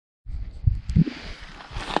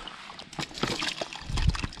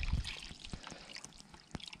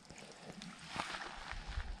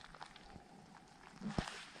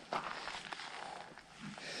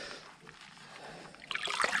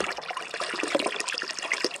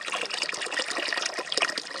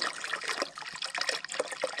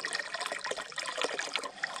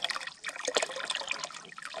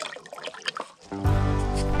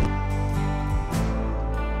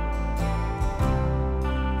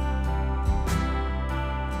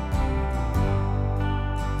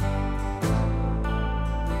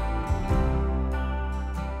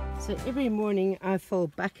So every morning I fill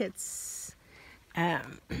buckets,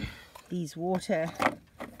 these water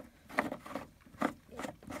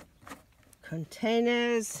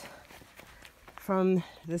containers from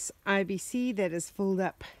this IBC that is filled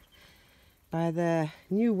up by the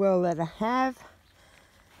new well that I have,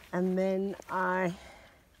 and then I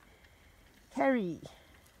carry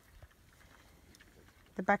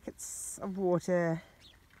the buckets of water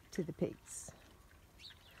to the pigs.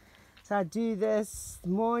 So I do this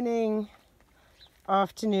morning,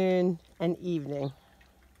 afternoon and evening,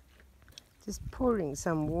 just pouring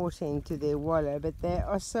some water into their wallow, but they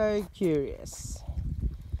are so curious.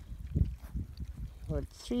 I've got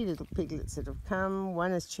 3 little piglets that have come.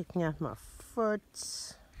 One is checking out my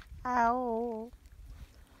foot. Ow!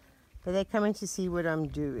 But they're coming to see what I'm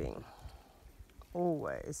doing,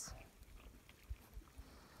 always.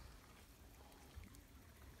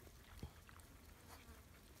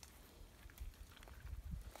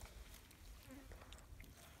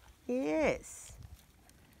 Yes,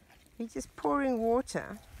 you're just pouring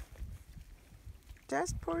water.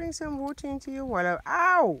 Just pouring some water into your wallow.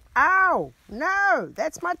 Ow! Ow! No!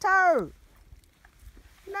 That's my toe!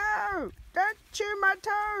 No! Don't chew my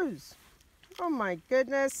toes! Oh my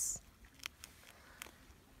goodness!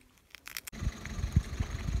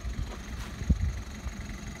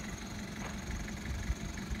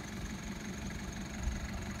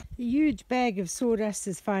 The huge bag of sawdust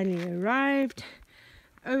has finally arrived.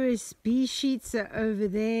 OSB sheets are over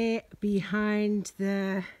there behind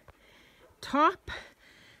the top,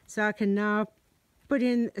 so I can now put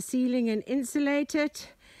in a ceiling and insulate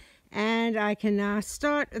it, and I can now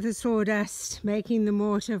start the sawdust making the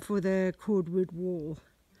mortar for the cordwood wall.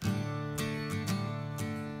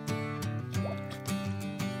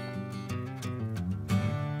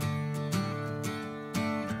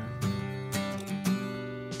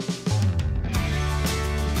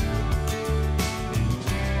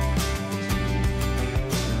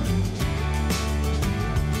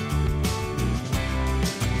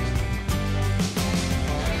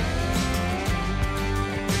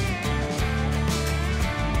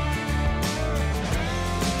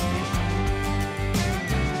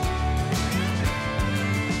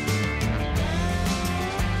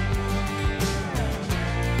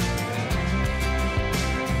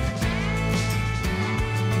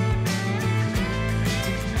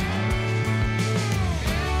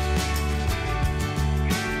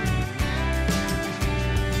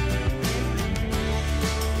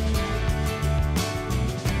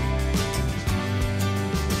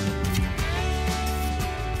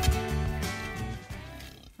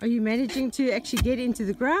 Are you managing to actually get into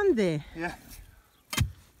the ground there? Yeah.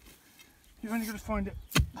 You've only got to find it.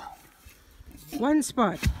 One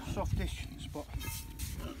spot. Softish spot.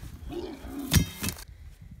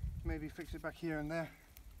 Maybe fix it back here and there.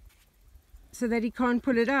 So that he can't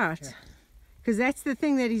pull it out? Because that's the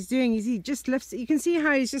thing that he's doing, is he just lifts, you can see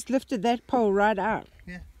how he's just lifted that pole right out.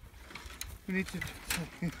 Yeah. We need to,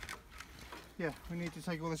 we need to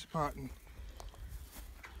take all this apart and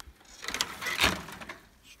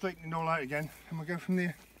straighten it all out again, and we'll go from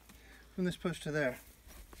there, from this post to there.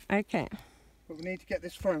 Okay. But we need to get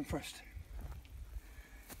this firm first.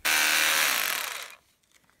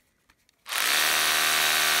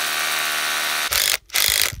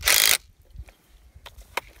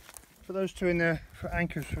 Put those 2 in there for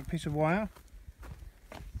anchors for a piece of wire.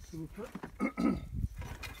 So we'll put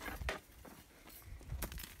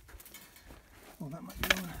oh, that might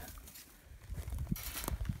be on.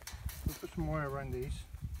 We'll put some wire around these.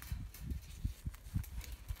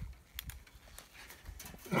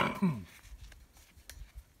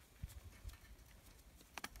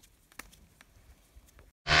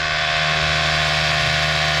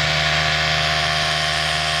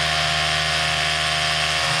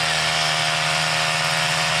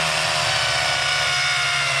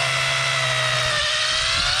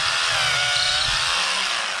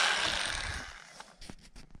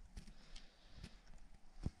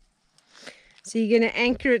 So you're going to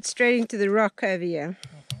anchor it straight into the rock over here.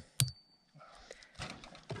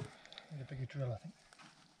 Need a bigger drill, I think.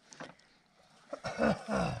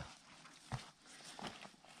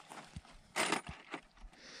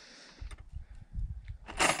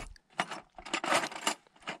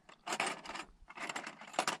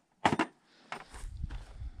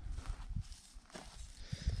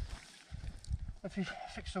 If you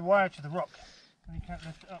fix the wire to the rock, then you can't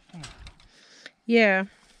lift it up, can you? Yeah.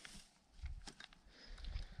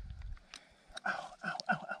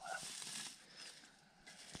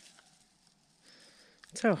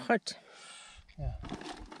 So hot. Yeah.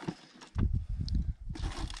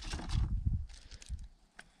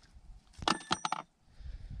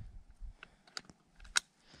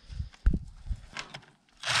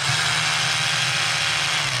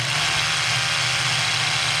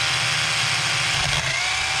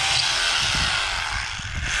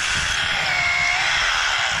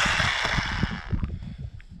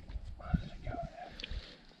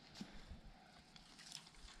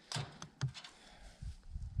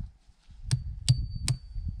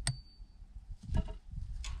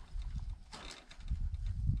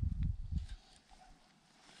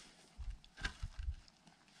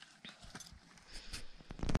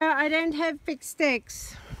 I don't have big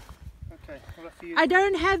stakes. Okay, well if you... I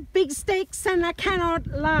don't have big stakes and I cannot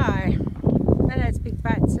lie. No, that's big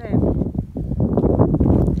butts, eh?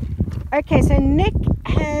 Okay, so Nick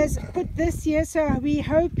has put this here, so we're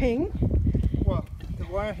hoping. Well, the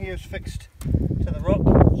wire here is fixed to the rock.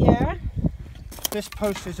 Yeah. This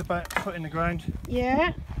post is about a foot in the ground.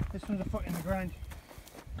 Yeah. This one's a foot in the ground.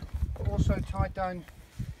 Also tied down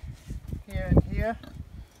here and here.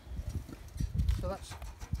 So that's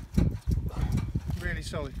really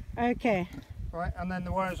solid. Okay. Right, and then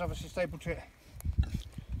the wire is obviously stapled to it.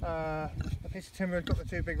 A piece of timber has got the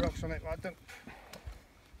two big rocks on it. I don't.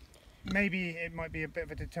 Maybe it might be a bit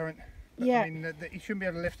of a deterrent. But Yeah. I mean, you shouldn't be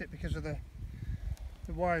able to lift it because of the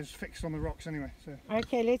wires fixed on the rocks anyway. So.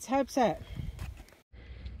 Okay, let's hope so.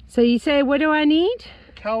 So you say, what do I need?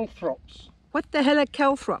 Calthrops. What the hell are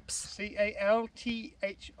calthrops? C-A-L-T-H-R-O-P-S.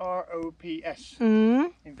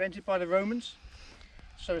 Invented by the Romans.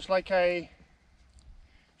 So it's like a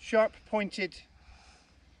sharp pointed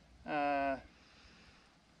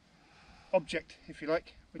object, if you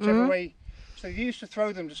like, whichever way. So they used to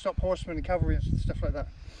throw them to stop horsemen and cavalry and stuff like that.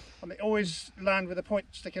 And they always land with a point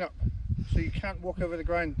sticking up. So you can't walk over the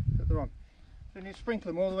ground that they're on. So you need to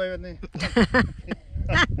sprinkle them all the way in the...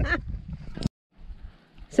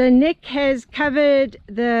 So Nick has covered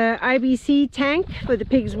the IBC tank for the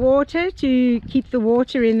pig's water to keep the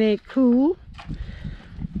water in there cool.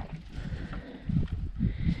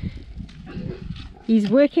 He's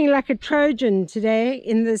working like a Trojan today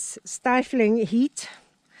in this stifling heat.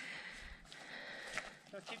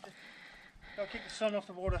 They'll keep the sun off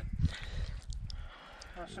the water.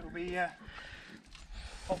 Else it'll be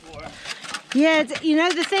hot water. Yeah, you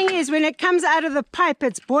know, the thing is, when it comes out of the pipe,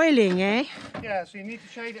 it's boiling, eh? Yeah, so you need to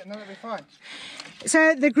shade it and then it'll be fine.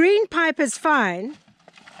 So the green pipe is fine.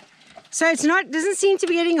 So it's not, doesn't seem to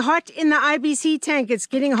be getting hot in the IBC tank. It's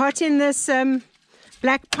getting hot in this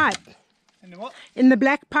black pipe. In the what? In the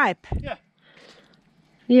black pipe. Yeah.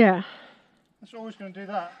 Yeah. It's always going to do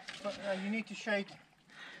that. But you need to shade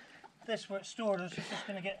this where it's stored, or it's just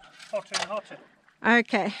going to get hotter and hotter.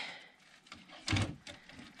 Okay.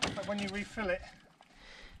 But when you refill it,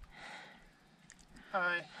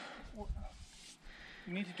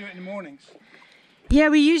 you need to do it in the mornings. Yeah,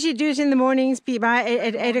 we usually do it in the mornings by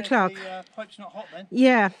at 8 o'clock. The pipe's not hot then.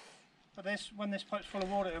 Yeah. But when this pipe's full of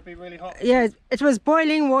water, it'll be really hot. Yeah, it was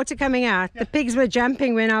boiling water coming out. Yeah. The pigs were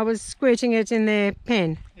jumping when I was squirting it in their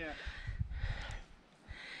pen. Yeah.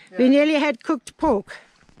 We nearly had cooked pork.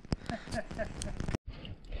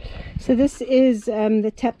 So this is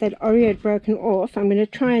the tap that Oreo had broken off. I'm going to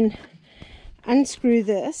try and unscrew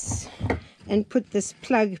this and put this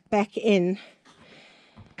plug back in.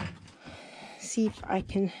 See if I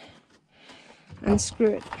can unscrew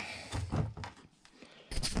it.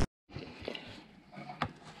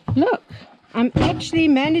 Look, I'm actually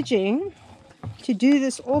managing to do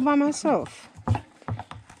this all by myself.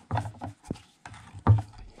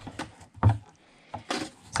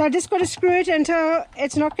 So I just got to screw it until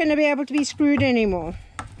it's not going to be able to be screwed anymore.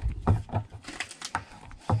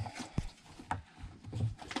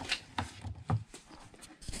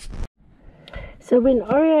 So when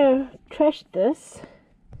Oreo trashed this,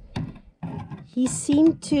 he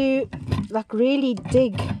seemed to like really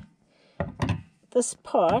dig this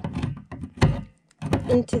part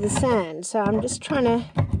into the sand. So I'm just trying to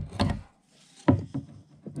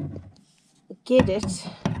get it.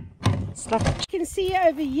 It's like you can see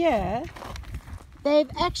over here,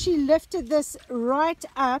 they've actually lifted this right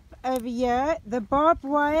up over here. The barbed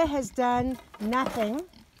wire has done nothing.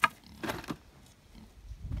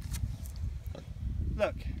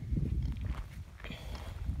 Look,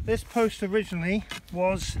 this post originally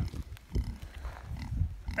was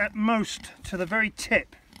at most to the very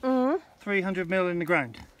tip, 300 mil in the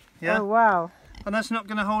ground. Yeah. Oh wow. And that's not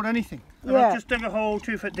going to hold anything. And Yeah. I've just dug a hole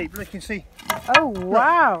 2 foot deep. Look, you can see. Oh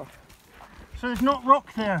wow. So there's not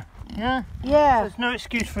rock there. Yeah. Yeah. There's no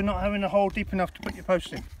excuse for not having a hole deep enough to put your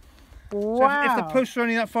post in. Wow. So if the posts are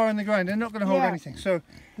only that far in the ground, they're not going to hold Yeah. anything. So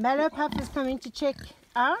Mallow Pup is coming to check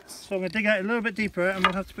out. I'm going to dig out a little bit deeper, and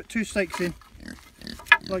we'll have to put 2 stakes in,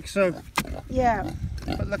 like so. Yeah.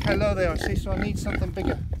 But look how low they are. See, so I need something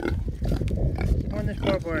bigger. Come on, this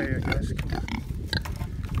barbed wire here, guys.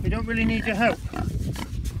 We don't really need your help.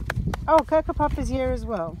 Oh, Cocoa Pop is here as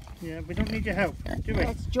well. Yeah, we don't need your help, do we?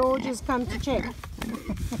 It's George has come to check.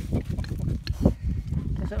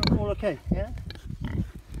 Is that all okay? Yeah.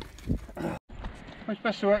 It's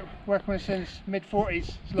best to work with since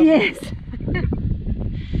mid-40s. Yes.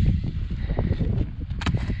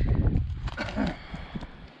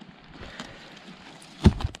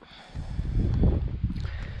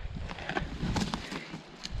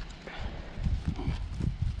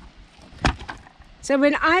 So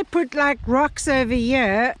when I put like rocks over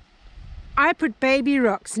here, I put baby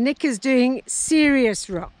rocks. Nick is doing serious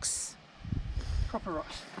rocks. Proper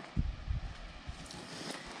rocks.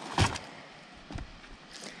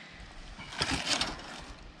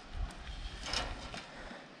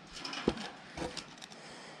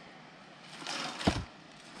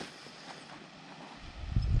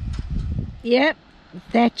 Yep,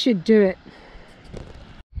 that should do it.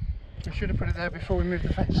 We should have put it there before we moved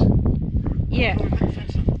the fence. Yeah.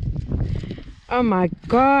 Oh my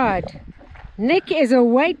God. Nick is a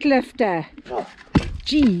weightlifter.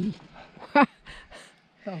 Gee.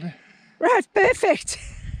 That'll do. Right, perfect.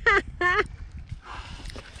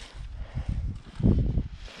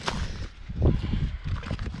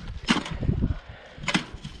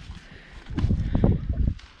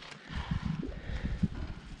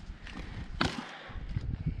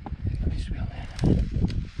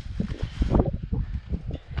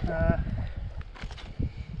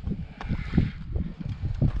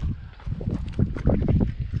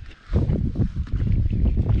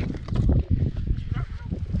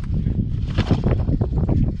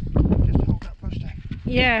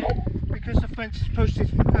 Yeah. Because the fence is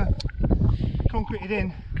posted, concreted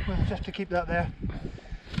in, we'll just have to keep that there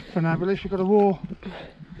for now. But at least we've got a wall,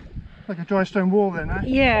 like a dry stone wall there now.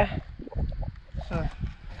 Yeah. So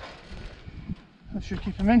that should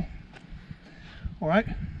keep them in. Alright.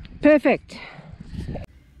 Perfect.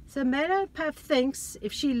 So Meadow Puff thinks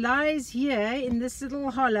if she lies here in this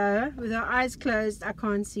little hollow with her eyes closed, I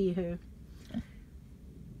can't see her.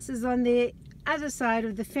 This is on the other side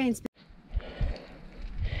of the fence.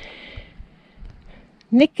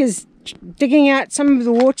 Nick is digging out some of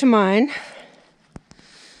the water mine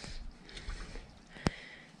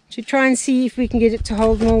to try and see if we can get it to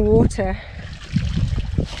hold more water.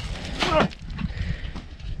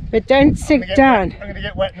 But don't sink down. I'm going to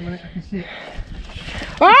get wet in a minute, I can see it.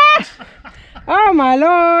 Ah! Oh my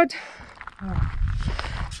Lord!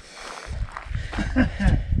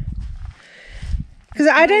 Because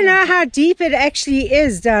I don't know how deep it actually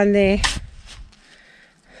is down there.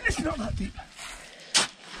 It's not that deep.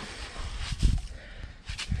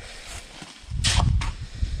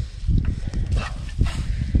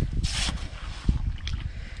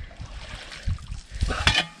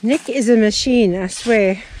 Nick is a machine, I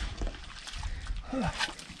swear.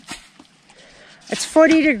 It's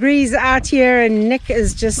 40 degrees out here and Nick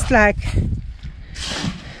is just like...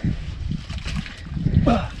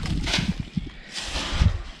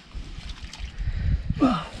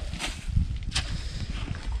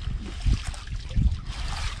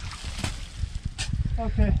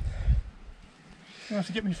 Okay. I have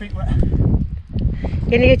to get my feet wet.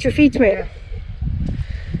 Gonna get your feet wet? Yeah.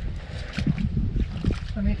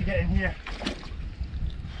 I need to get in here.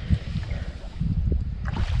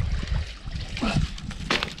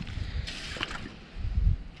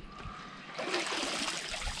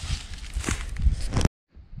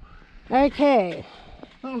 Okay.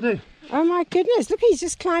 That'll do. Oh my goodness, look, he's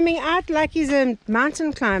just climbing out like he's a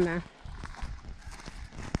mountain climber.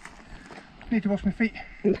 Need to wash my feet.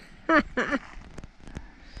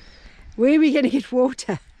 Where are we going to get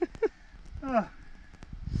water?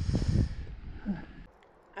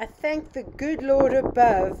 I thank the good Lord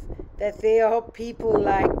above that there are people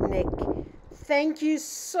like Nick. Thank you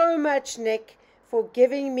so much, Nick, for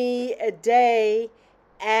giving me a day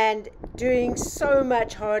and doing so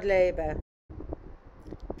much hard labor.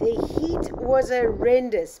 The heat was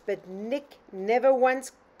horrendous, but Nick never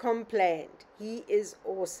once complained. He is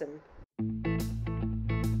awesome.